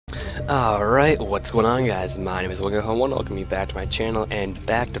Alright, what's going on, guys? My name is One. Welcome you back to my channel and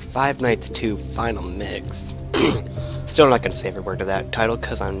back to Five Nights 2 Final Mix. Still not gonna say every word of that title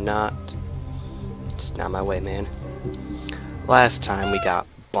because it's not my way, man. Last time we got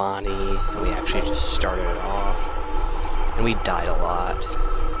Bonnie and we actually just started it off and we died a lot.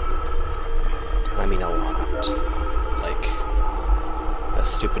 I mean a lot. Like a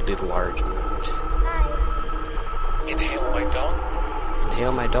stupidly large amount. Hi. Inhale my dog.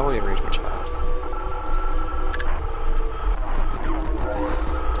 Inhale my dog and raise my child.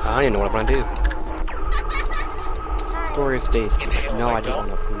 I don't even know what I'm gonna do. Glorious days. No, I don't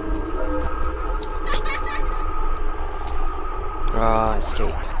know.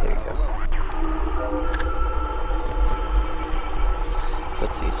 Escape. There you go. So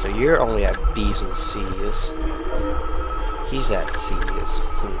let's see. So you're only at B's and C's. He's at C's.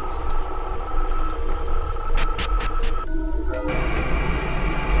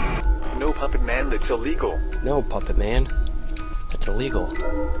 No puppet man, that's illegal. No, puppet man. That's illegal.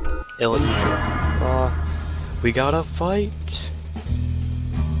 Illegal. We gotta fight.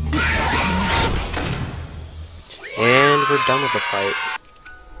 And we're done with the fight.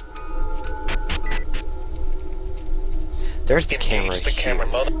 There's the camera Engage the here. camera,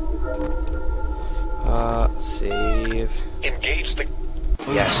 mother. Save. Engage the...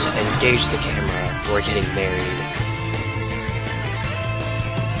 Yes, engage the camera. We're getting married.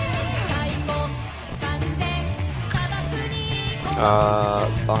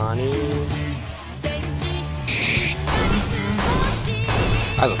 Bonnie.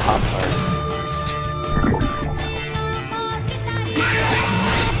 I have a pop card.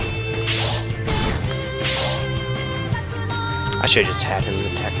 I should have just had him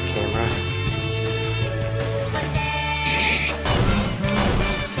attack the camera.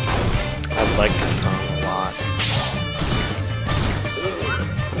 I like this song a lot.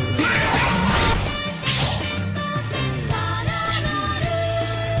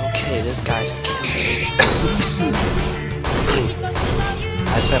 Okay, this guy's a killer.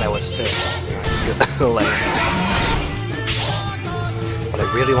 I said I was sick. Like, but I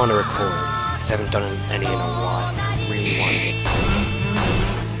really want to record. I haven't done any in a while. I really want to get some.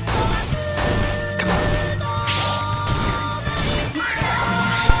 Come on.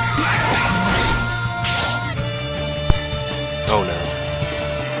 Oh no.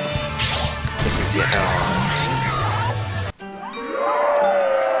 This is the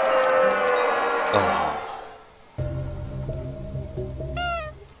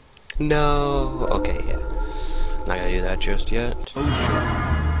No. Okay, yeah. Not gonna do that just yet. I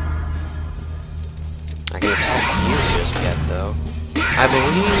can attack you just yet, though. I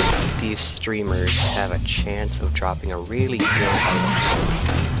believe these streamers have a chance of dropping a really good item.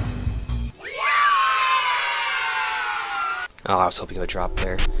 Oh, I was hoping it would drop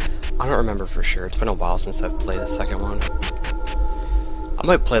there. I don't remember for sure. It's been a while since I've played the second one. I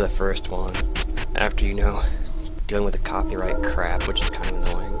might play the first one after, you know, dealing with the copyright crap, which is kind of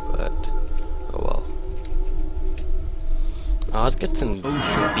annoying, but oh well. Let's get some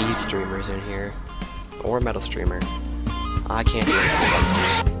B streamers in here. Or a metal streamer. I can't do anything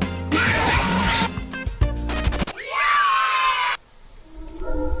against you.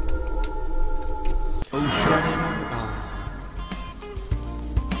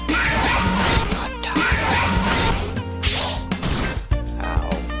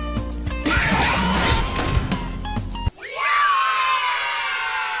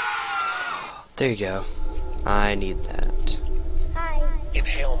 There you go. I need that. Hi.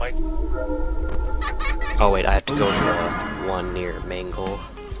 Inhale my... Oh wait, I have to go to the one near Mangle.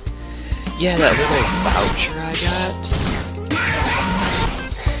 Yeah, that little voucher I got.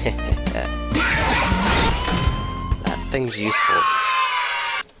 That thing's useful.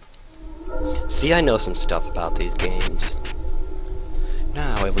 See, I know some stuff about these games.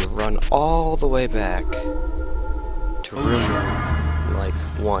 Now, if we run all the way back to room like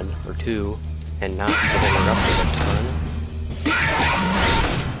 1 or 2 and not get interrupted a ton.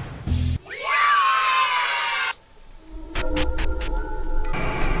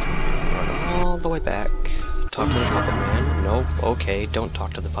 All the way back. Talk to the puppet man. Nope. Okay, don't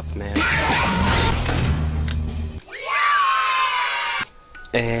talk to the puppet man.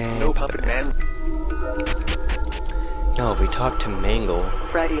 And No puppet man. No, if we talk to Mangle.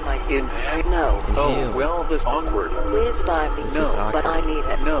 Freddy, my Inhale. no. Oh, well, this awkward. Please buy me. This No, is awkward. but I need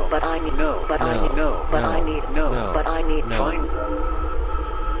it. No. But I need. No. But I No. need. No. But No. I need. No. But I need. No. Fine.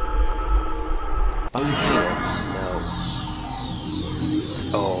 Buy it. No.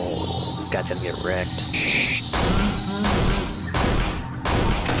 Oh, this guy's gonna get wrecked.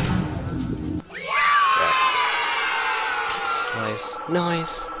 Wrecked. Pizza slice.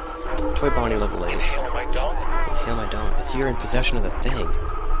 Nice. Toy Bonnie level 8. Inhale my dong. Inhale my dong. As you're in possession of the thing,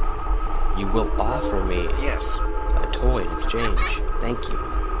 you will offer me Yes. a toy in exchange. Thank you.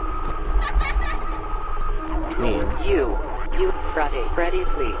 Means You, Freddy,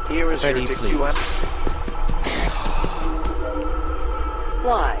 please. Here is Freddy, your please.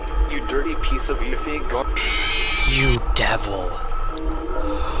 Why? You dirty piece of effing garbage. You devil.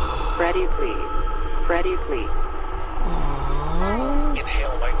 Freddy, please. Freddy, please. Aww.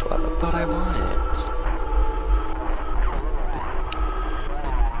 Inhale my dong. But I want it.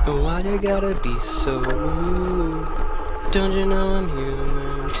 Why you gotta be so rude? Don't you know I'm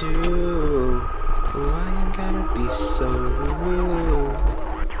human too? Why you gotta be so rude?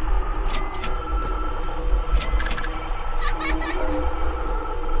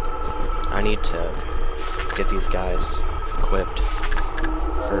 I need to get these guys equipped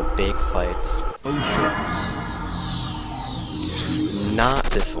for big fights. Oh shit. Not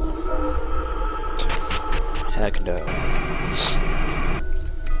this one. Heck no.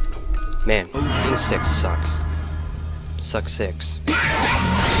 Man, being 6 sucks. Sucks 6.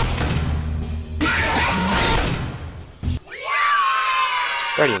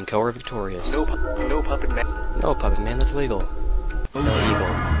 Freddy and Co are victorious. No puppet man. No, Puppet Man, that's legal. Illegal.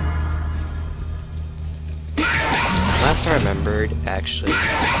 Last I remembered, actually,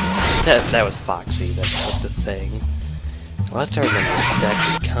 that was Foxy, that's the thing. Last I remember, he's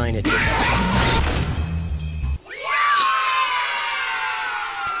actually kinda different.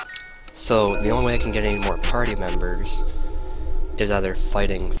 So, the only way I can get any more party members is either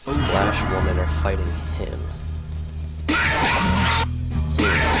fighting Splash Woman or fighting him.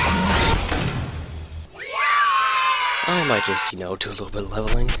 I might just, do a little bit of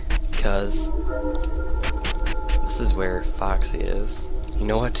leveling, because this is where Foxy is. You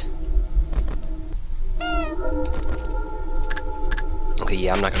know what? Okay,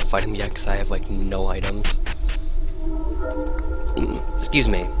 yeah, I'm not gonna fight him yet, because I have, like, no items. Excuse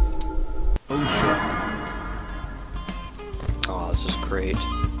me. Oh, shit. Oh, this is great.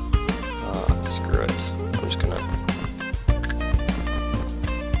 Screw it. I'm just gonna...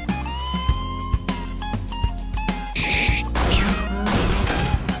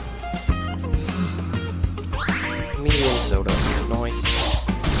 Medium soda. Nice.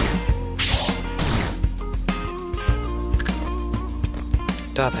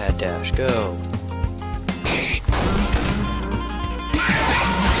 Top hat dash, go.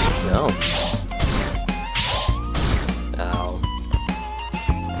 No. Ow.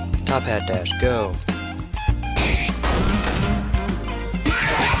 Top hat dash, go.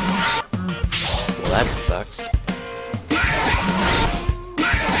 Well, that sucks.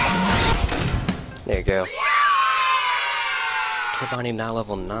 There you go. Bonnie now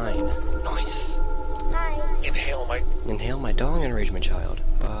level 9. Nice. Inhale my. Inhale my dong enragement child.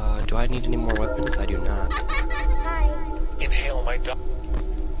 Do I need any more weapons? I do not. Inhale my dong.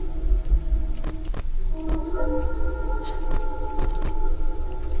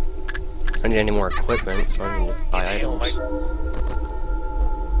 I don't need any more equipment, so I can just buy Inhale items.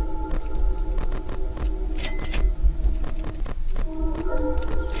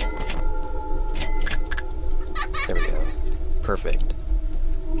 There we go. Perfect.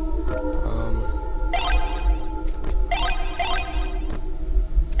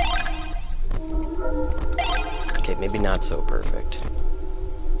 Okay, maybe not so perfect.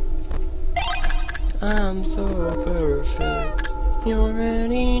 I'm so perfect. You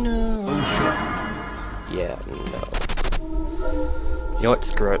already know. Oh shit. Yeah, no. You know what?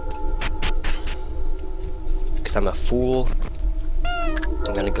 Screw it. Because I'm a fool.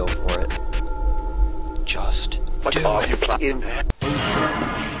 I'm gonna go for it. Just What do are it. you playing?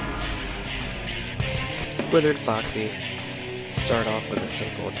 Withered Foxy. Start off with a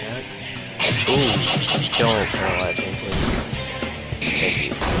simple attacks. Ooh, don't paralyze me, please. Thank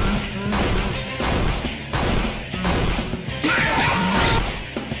you.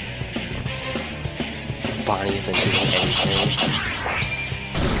 Bonnie isn't doing anything.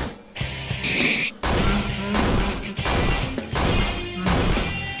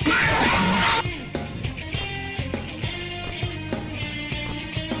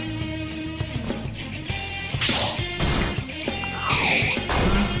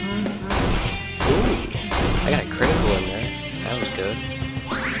 I got a critical in there. That was good.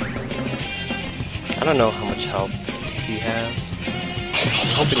 I don't know how much health he has.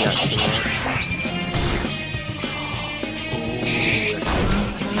 I'm hoping not too much. Ooh, that's good.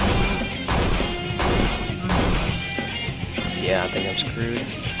 Yeah, I think I'm screwed.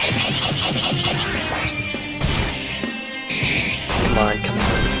 Come on, come on.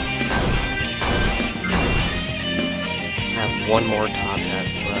 I have one more top hat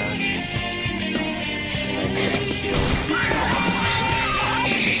slash.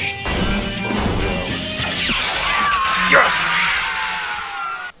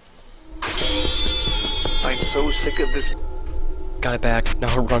 got it back.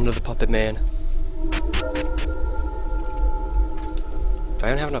 Now run to the puppet man. Do I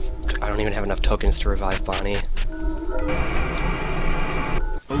even have enough? I don't even have enough tokens to revive Bonnie.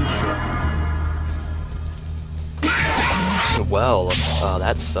 Well,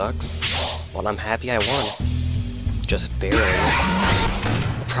 that sucks. Well, I'm happy I won. Just barely.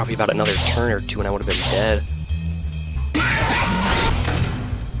 Probably about another turn or two and I would have been dead.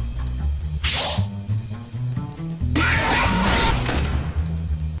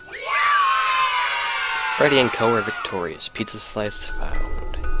 Freddy and Co. are victorious. Pizza slice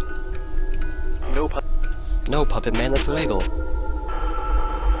found. No, Puppet Man, that's Wiggle.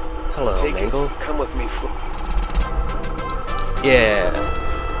 Hello, Mangle. Come with me. Yeah.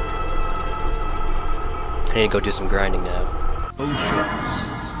 I need to go do some grinding now.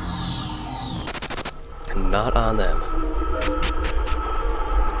 Not on them.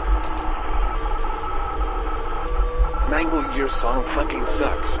 Mangle, your song fucking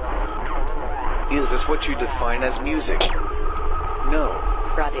sucks. Is this what you define as music? No.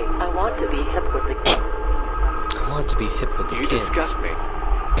 Freddy, I want to be hip with the I want to be hip with the You kids. disgust me.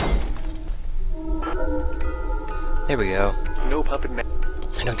 There we go. No Puppet Man.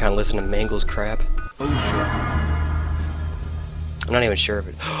 I don't kind of listen to Mangle's crap. I'm not even sure if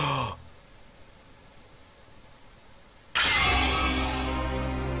it.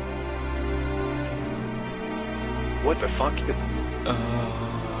 What the fuck?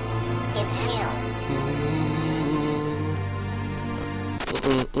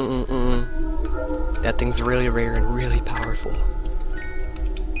 That thing's really rare and really powerful.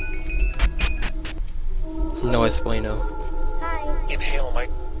 No es bueno. Inhale my...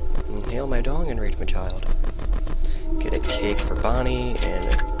 Inhale my dong and reach my child. Get a cake for Bonnie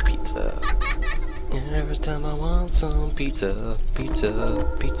and a pizza. Every time I want some pizza, pizza,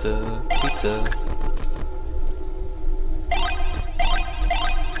 pizza, pizza.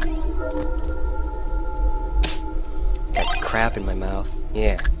 Got crap in my mouth.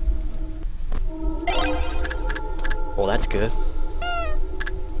 Yeah. Well, that's good.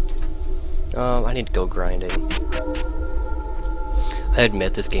 I need to go grinding. I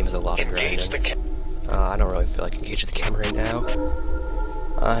admit this game is a lot of Engage grinding. the I don't really feel like engaging the camera right now.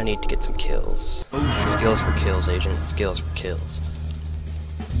 I need to get some kills. Skills for kills, agent. Skills for kills.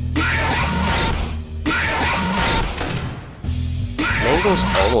 Mangle's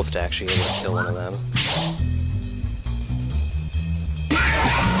almost actually able to kill one of them.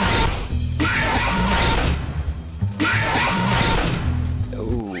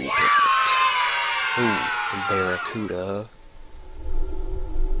 Oh, perfect. Ooh, Barracuda.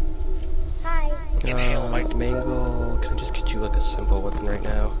 Inhale my... Mangle, can I just get you like a simple weapon right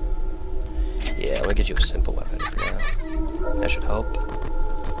now? Yeah, I'm gonna get you a simple weapon for now. That should help.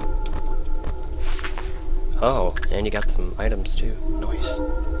 Oh, and you got some items too. Nice.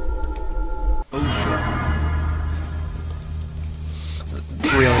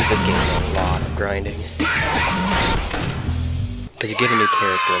 Really, this game is a lot of grinding. Because you get a new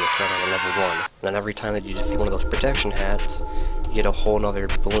character and they start on level 1. And then every time that you defeat one of those protection hats, you get a whole nother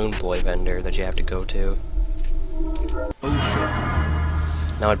Balloon Boy vendor that you have to go to.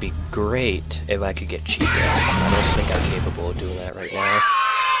 Now it'd be great if I could get Chica. I don't think I'm capable of doing that right now.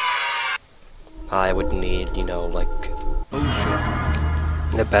 I would need, you know, like,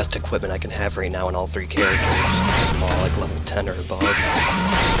 the best equipment I can have right now in all 3 characters. I'm all like level 10 or above.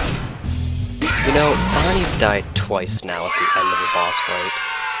 You know, Bonnie's died twice now at the end of a boss fight.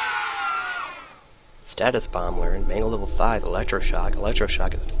 Status bomb learned. Mangle level 5. Electroshock.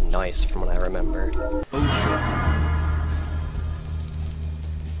 Electroshock is nice from what I remember.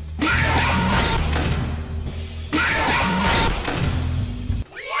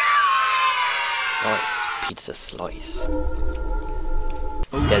 Nice. Pizza slice.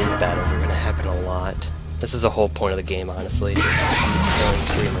 Yeah, these battles are gonna happen a lot. This is the whole point of the game, honestly. Just keep killing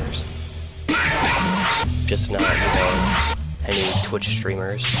streamers. Just not, you know, any Twitch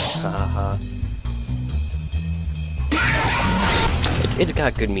streamers. Haha. It's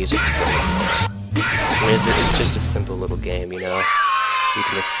got good music to go with it. I mean, it's just a simple little game, you know. You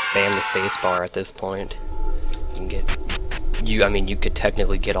can just spam the space bar at this point. You can get... I mean, you could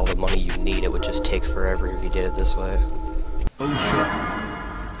technically get all the money you need. It would just take forever if you did it this way.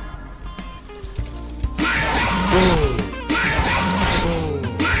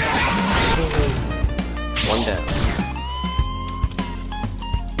 One down.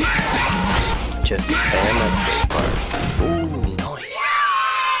 Just spam that spacebar. Ooh, nice.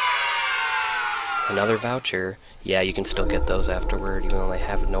 Another voucher. Yeah, you can still get those afterward, even though they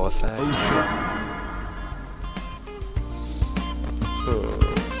have no effect.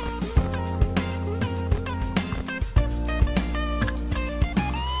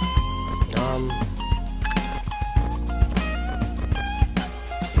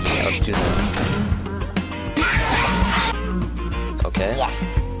 let's do that. Okay.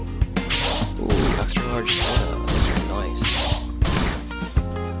 Ooh, extra large soda. Those are nice.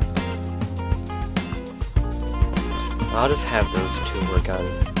 I'll just have those two work on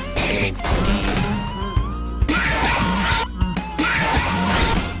enemy D.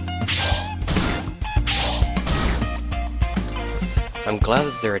 I'm glad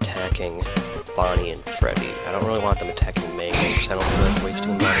that they're attacking Bonnie and Freddy. I don't really want them attacking Mango because I don't feel like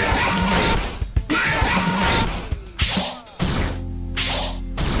wasting money on cakes.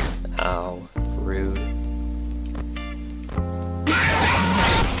 Ow. Rude.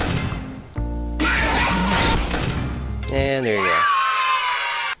 And there you go.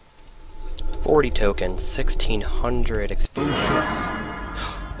 40 tokens, 1600 experience.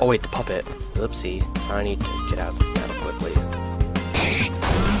 Oh wait, the puppet. Oopsie. I need to get out of this battle quickly.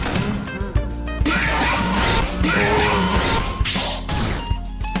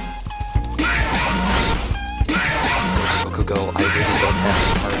 Go. I really don't have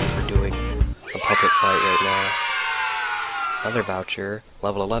the party for doing a puppet fight right now. Another voucher.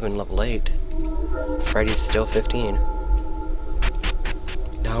 Level 11, level 8. Freddy's still 15.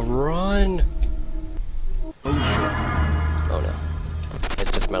 Now run! Oh no.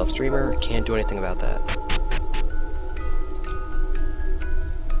 It's just Metal Streamer. Can't do anything about that.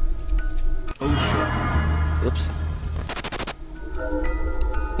 Oops.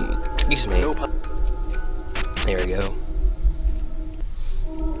 Excuse me. There we go.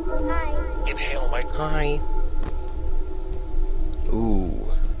 Inhale, Mike. Hi. Ooh.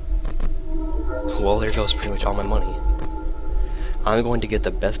 Well, there goes pretty much all my money. I'm going to get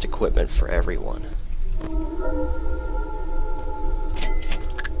the best equipment for everyone.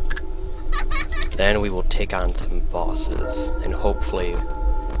 Then we will take on some bosses and hopefully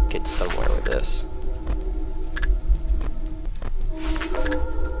get somewhere with this.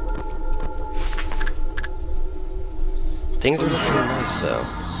 Things are looking nice though.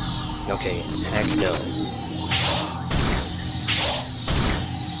 Okay, heck no.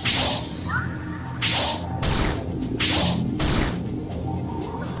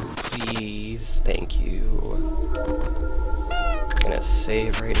 Please, thank you. I'm gonna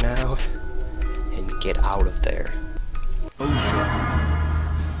save right now and get out of there.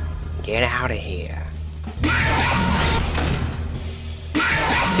 Get out of here.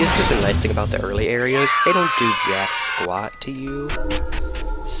 This is the nice thing about the early areas. They don't do jack squat to you.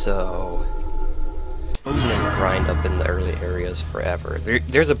 So you can just grind up in the early areas forever.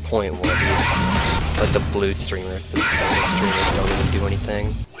 There's a point where these, like the blue streamers, the yellow streamers don't even do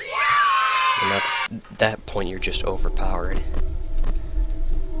anything. And that's that point you're just overpowered.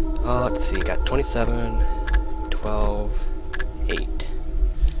 Let's see, got 27, 12, 8.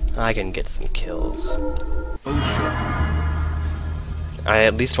 I can get some kills. I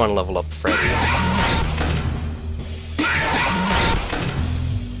at least want to level up Freddy.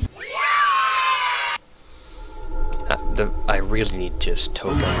 I really need just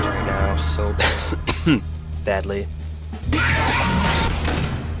tokens right now, so badly.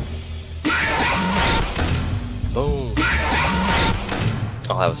 Boom.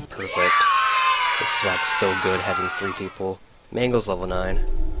 Oh, that was perfect. This is why it's so good having 3 people. Mango's level 9.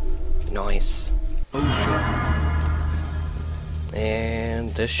 Nice.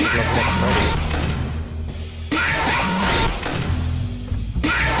 And this should level up Freddy.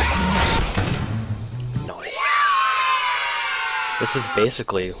 Nice. This is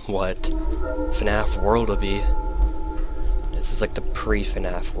basically what FNAF World will be. This is like the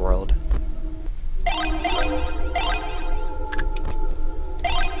pre-FNAF World.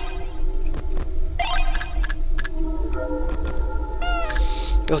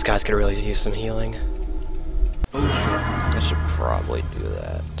 Those guys could really use some healing. I should probably do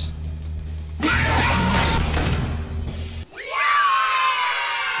that.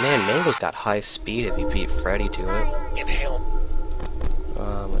 Man, Mango's got high speed if you beat Freddy to it. Inhale.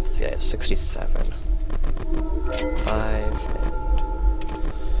 Let's see, I have 67. 5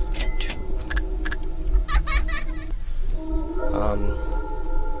 and 2.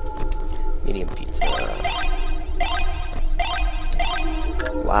 Medium pizza.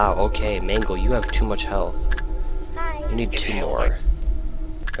 Wow, okay, Mango, you have too much health. You need 2 more.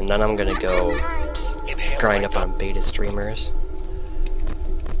 And then I'm gonna go grind up on beta streamers.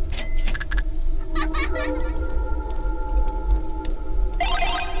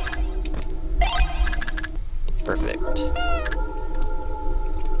 Perfect.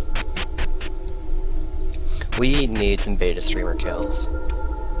 We need some beta streamer kills.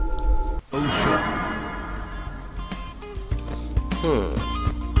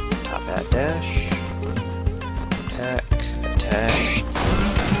 Top hat dash. Attack. Attack.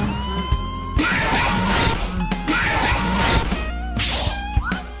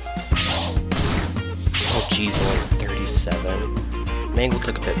 G's only 37. Mangle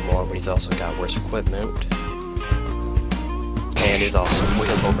took a bit more, but he's also got worse equipment. And he's also way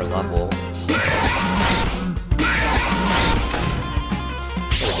over level, so...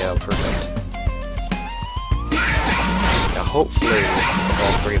 There we go, perfect. Now hopefully, if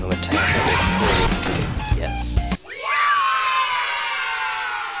all three of them attack, yes.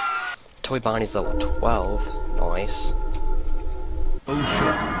 Toy Bonnie's level 12, nice. Oh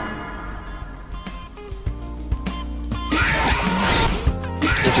shit.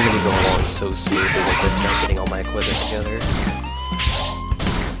 These are gonna be going along so smoothly once I start getting all my equipment together.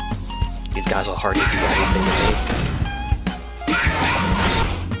 These guys will hardly do anything to me.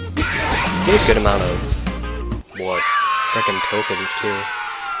 Get a good amount of what? Frickin' tokens too.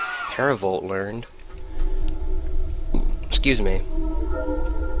 Paravolt learned. Excuse me.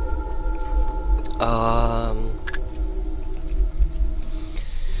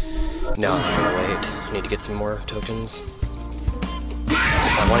 No, I'm gonna wait. I need to get some more tokens.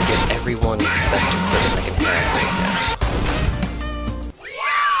 I want to get everyone's best equipment I can have right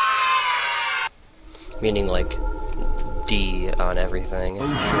now. Meaning like D on everything.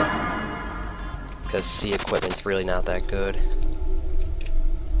 Because C equipment's really not that good.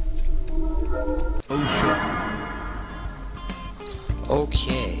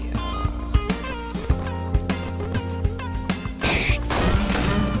 Okay.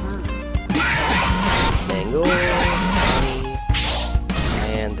 Mangle, Bonnie,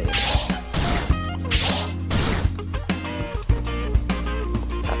 and there.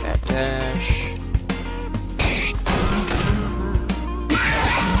 Got that dash.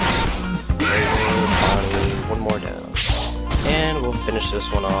 Mangle, Bonnie, one more down. And we'll finish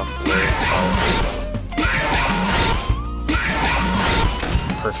this one off with all three.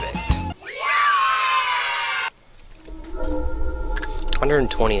 Perfect.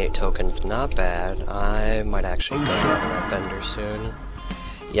 128 tokens, not bad. I might actually go down to that vendor soon.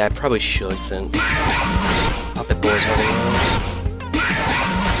 Yeah, I probably should since Puppet Boy's running low.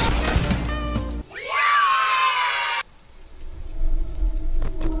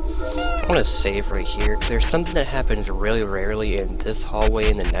 I want to save right here, because there's something that happens really rarely in this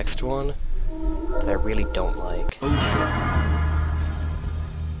hallway and the next one that I really don't like.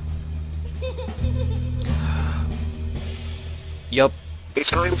 Yup. It's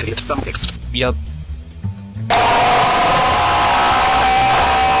time to get some fixed. Yup.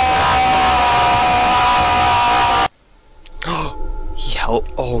 Help!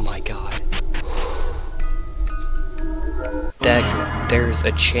 Oh my god. There's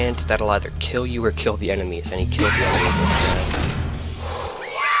a chance that'll either kill you or kill the enemies, and he killed the enemies instead.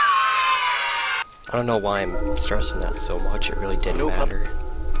 I don't know why I'm stressing that so much, it really didn't matter.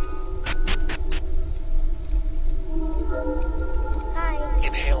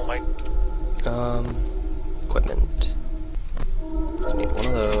 Inhale my... Equipment. Let's need one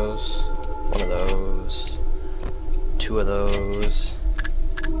of those, two of those.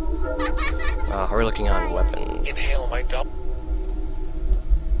 How are we looking on weapons? Inhale my double...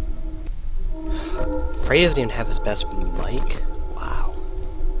 Freddy doesn't even have his best mic? Wow.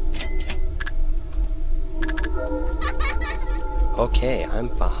 Okay, I'm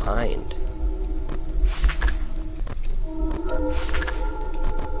behind.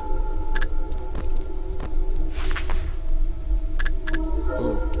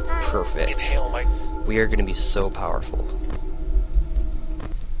 Perfect. Inhale my... We are going to be so powerful.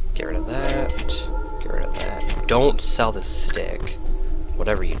 Get rid of that. Get rid of that. Don't sell the stick.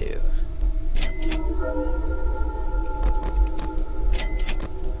 Whatever you do.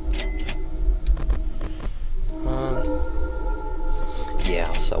 Yeah,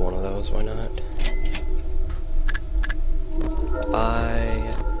 I'll sell one of those. Why not?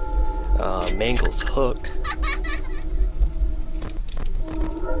 Buy Mangle's hook.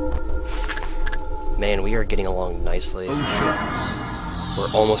 Man, we are getting along nicely.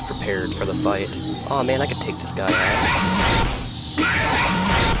 We're almost prepared for the fight. Oh man, I could take this guy out.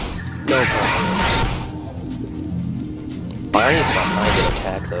 No problem. Bonnie's behind an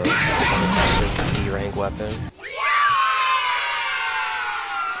attack though, so he can attack his D-rank weapon.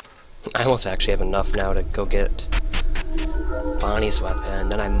 I almost actually have enough now to go get Bonnie's weapon,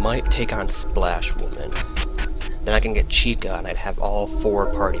 then I might take on Splash Woman. Then I can get Chica and I'd have all 4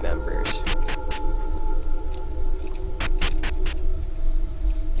 party members.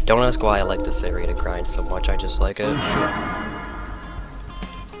 Don't ask why I like this area to grind so much, I just like it.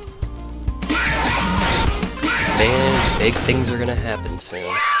 Man, big things are gonna happen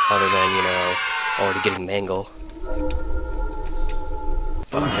soon. Other than, you know, already getting Mangle.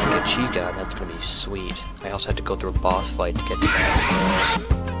 But I'm gonna get Chica, and that's gonna be sweet. I also have to go through a boss fight to get to that,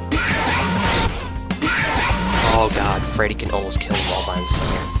 so...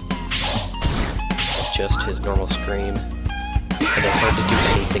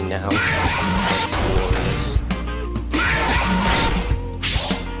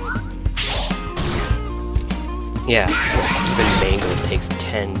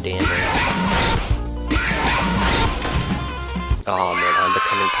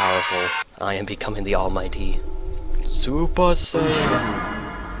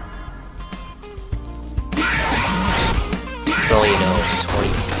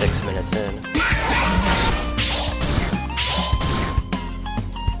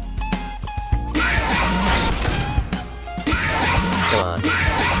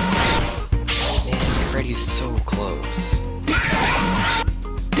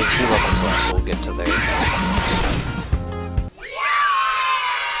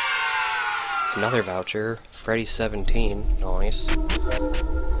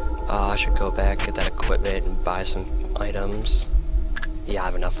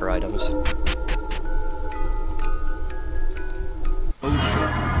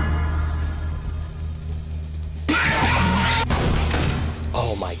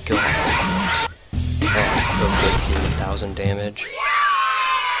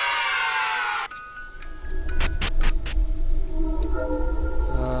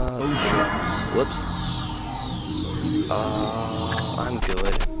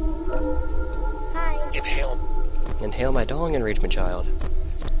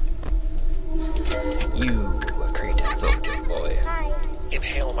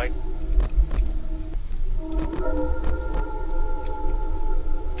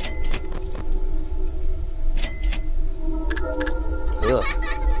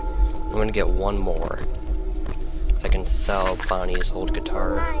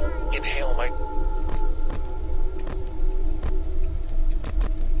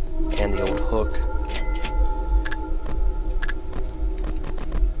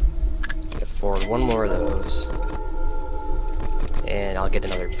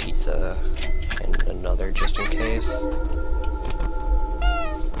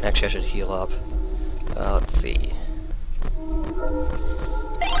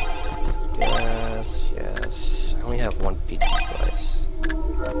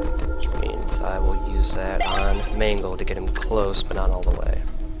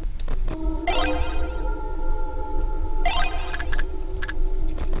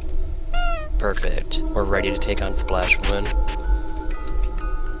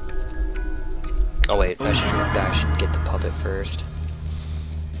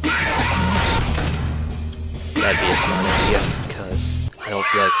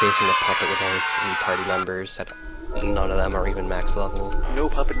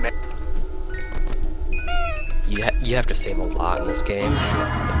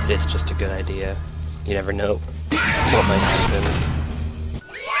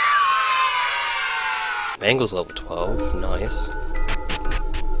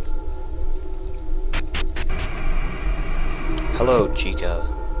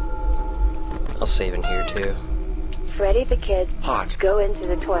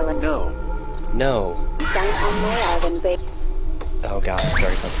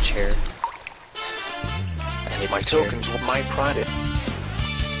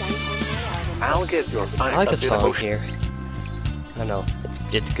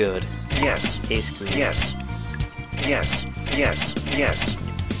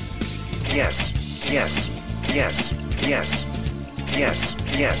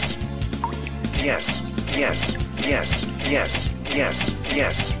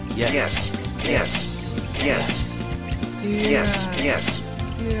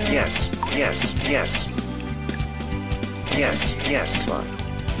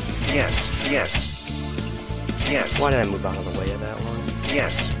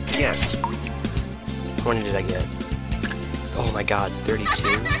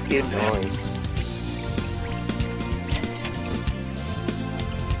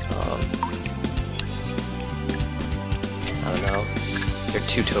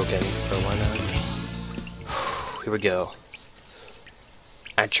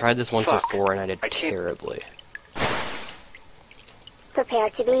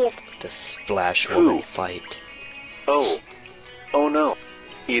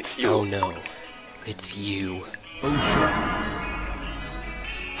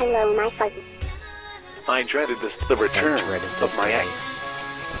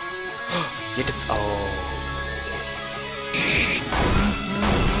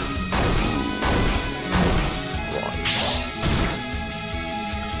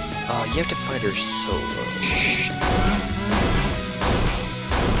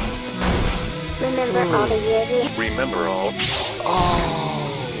 remember all the years we Remember all? Oh!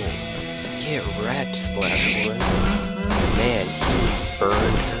 Get wrecked, Splash Woman. Man, he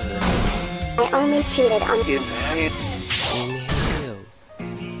burned her. I only cheated on Inhale. Inhale.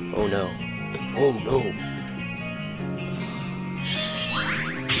 Oh no. Oh no.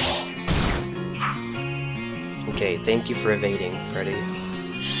 Okay, thank you for evading, Freddy.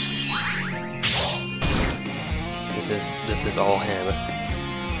 This is all him.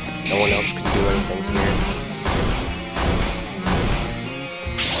 No one else can do anything here.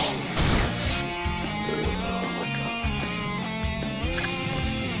 Oh my god.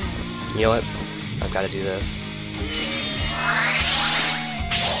 You know what? I've got to do this.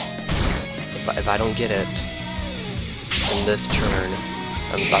 If I don't get it in this turn,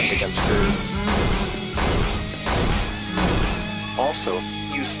 I'm about to get screwed. Also,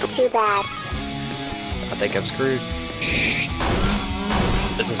 you too bad. I think I'm screwed.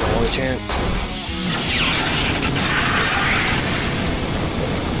 This is my only chance.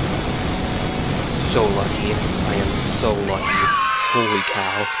 So lucky. I am so lucky. Holy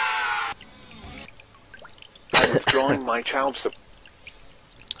cow. I'm withdrawing my child support.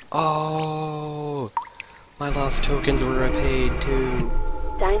 Oh, my lost tokens were repaid too.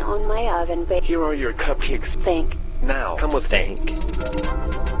 Dine on my oven, baby. Here are your cupcakes. Think. Now, come with me. Thank.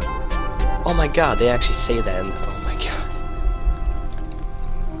 Oh my god, they actually say that. Oh my god.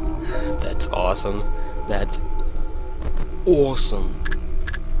 That's awesome. That's awesome.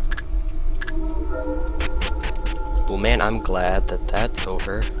 Well, man, I'm glad that that's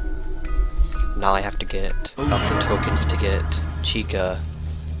over. Now I have to get up the tokens to get Chica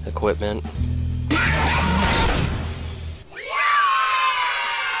equipment.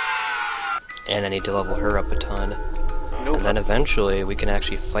 And I need to level her up a ton. No, And then eventually we can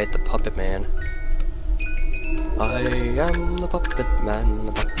actually fight the Puppet Man. I am the Puppet Man,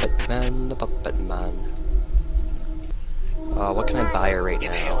 the Puppet Man, the Puppet Man. What can I buy her right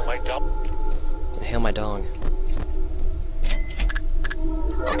inhale now? my dog. Inhale my dong.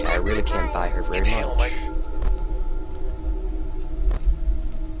 Okay, I really can't buy her very Inhale much. my.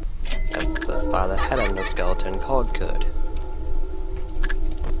 That's by the head of no skeleton called good.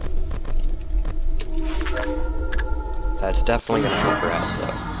 That's definitely gonna help her out,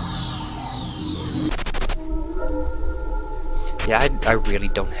 though. Yeah, I really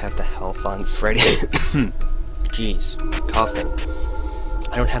don't have the health on Freddy. Jeez, coughing.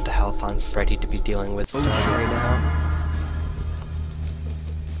 I don't have the health on Freddy to be dealing with stuff right now.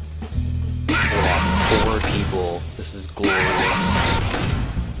 Yeah, 4 people. This is glorious.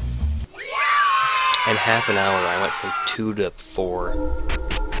 In half an hour, I went from 2 to 4.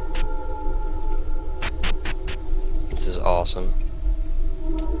 This is awesome.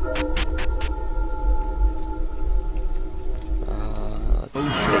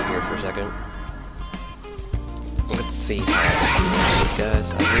 Let's stay here for a second. Let's see how I can do these guys.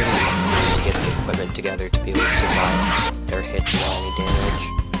 I really need to get the equipment together to be able to survive their hits without any damage.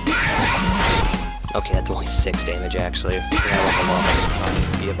 Okay, that's only 6 damage actually. If I level up, it'll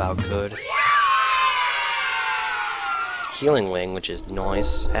probably be about good. Healing Wing, which is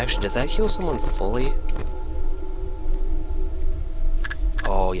nice. Actually, does that heal someone fully?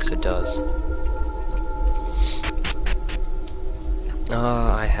 Oh, yes it does.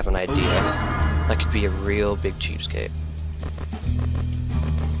 I have an idea. That could be a real big cheapskate.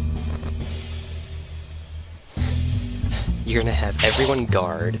 You're gonna have everyone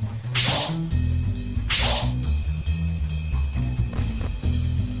guard.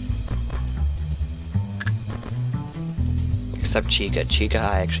 Except Chica. Chica,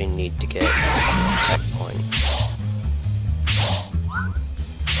 I actually need to get a checkpoint.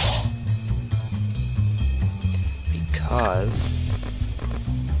 Because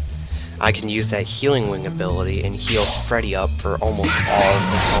I can use that Healing Wing ability and heal Freddy up for almost all of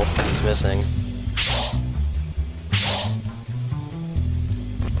the health that he's missing.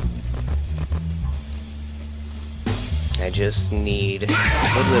 I just need a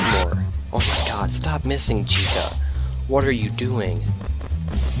little bit more. Oh my god, stop missing, Chica. What are you doing?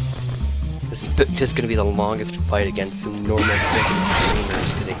 This is just gonna be the longest fight against some normal freaking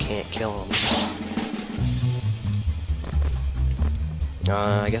streamers because they can't kill them.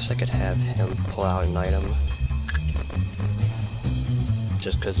 I guess I could have him pull out an item.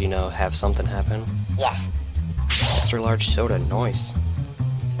 Just because, you know, have something happen. Yes. Extra large soda, nice.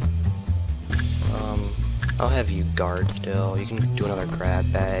 I'll have you guard still. You can do another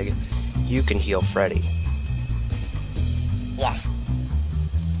grab bag. You can heal Freddy. Yes.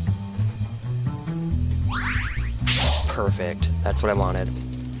 Perfect. That's what I wanted.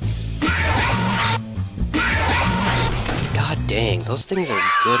 God dang, those things are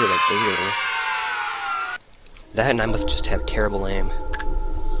good at evading. That and I must just have terrible aim.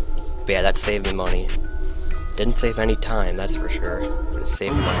 But yeah, that saved me money. Didn't save any time, that's for sure. But it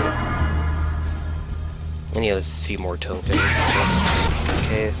saved money. I need a few more tokens, just in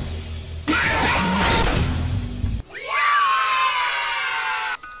case.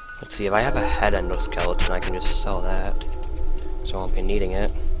 Let's see, if I have a head endoskeleton, I can just sell that. So I won't be needing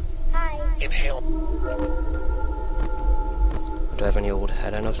it. Inhale. Do I have any old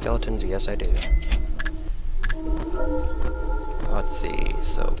head endoskeletons? Yes, I do. Let's see,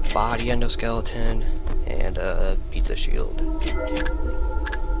 so body endoskeleton and a pizza shield.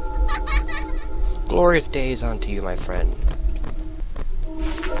 Glorious days unto you, my friend.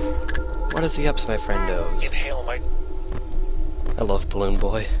 What is the ups, my friendos? Inhale, my... I love Balloon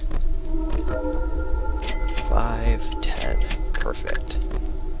Boy. 5, 10. Perfect.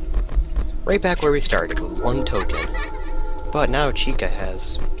 Right back where we started with 1 token. But now Chica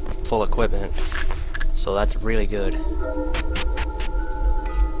has full equipment, so that's really good.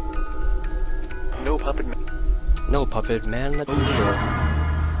 No puppet man. No puppet man, that's illegal.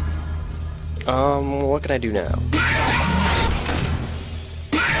 What can I do now?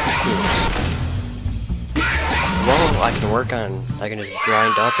 Well, I can just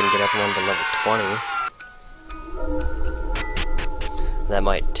grind up and get everyone to level 20. That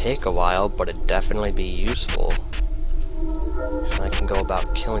might take a while, but it'd definitely be useful. And I can go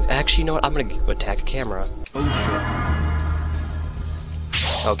about killing... Actually, you know what? I'm gonna attack a camera.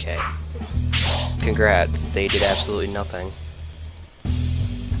 Okay. Congrats, they did absolutely nothing.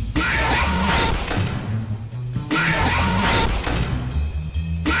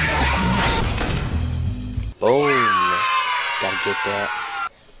 Boom! Gotta get that.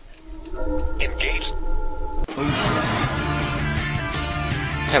 Engaged.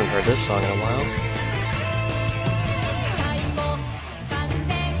 Haven't heard this song in a while.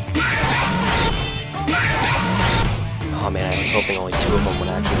 Oh man, I was hoping only 2 of them would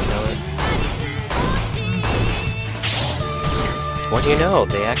actually kill it. What do you know?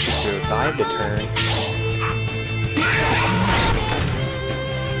 They actually survived a turn.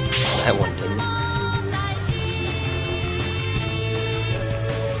 That one didn't.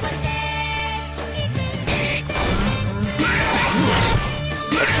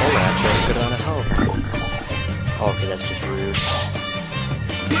 That camera actually has a good amount of health. Oh, okay, that's just rude.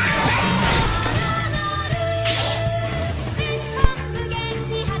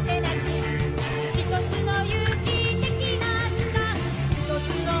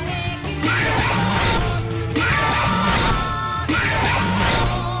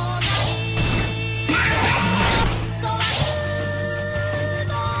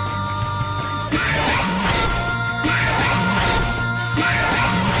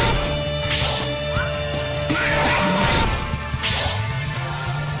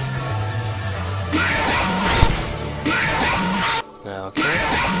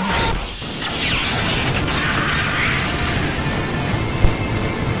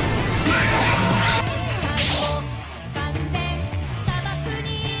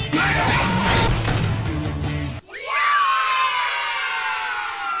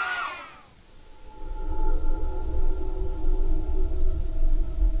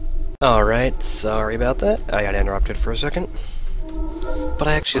 Alright, sorry about that. I got interrupted for a second. But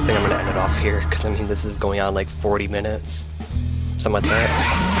I actually think I'm gonna end it off here, because I mean this is going on like 40 minutes. Something like that.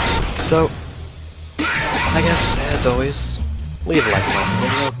 So, I guess, as always, leave a like on the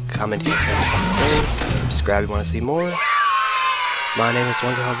video, comment if you subscribe if you want to see more. My name is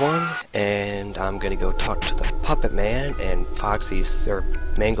Dwanga1, and I'm gonna go talk to the Puppet Man, and Foxy's, or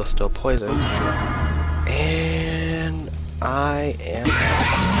Mango's still poisoned. And I am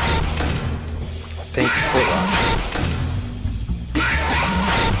out. Thanks for watching.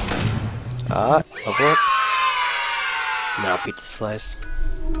 Level up. Now pizza slice.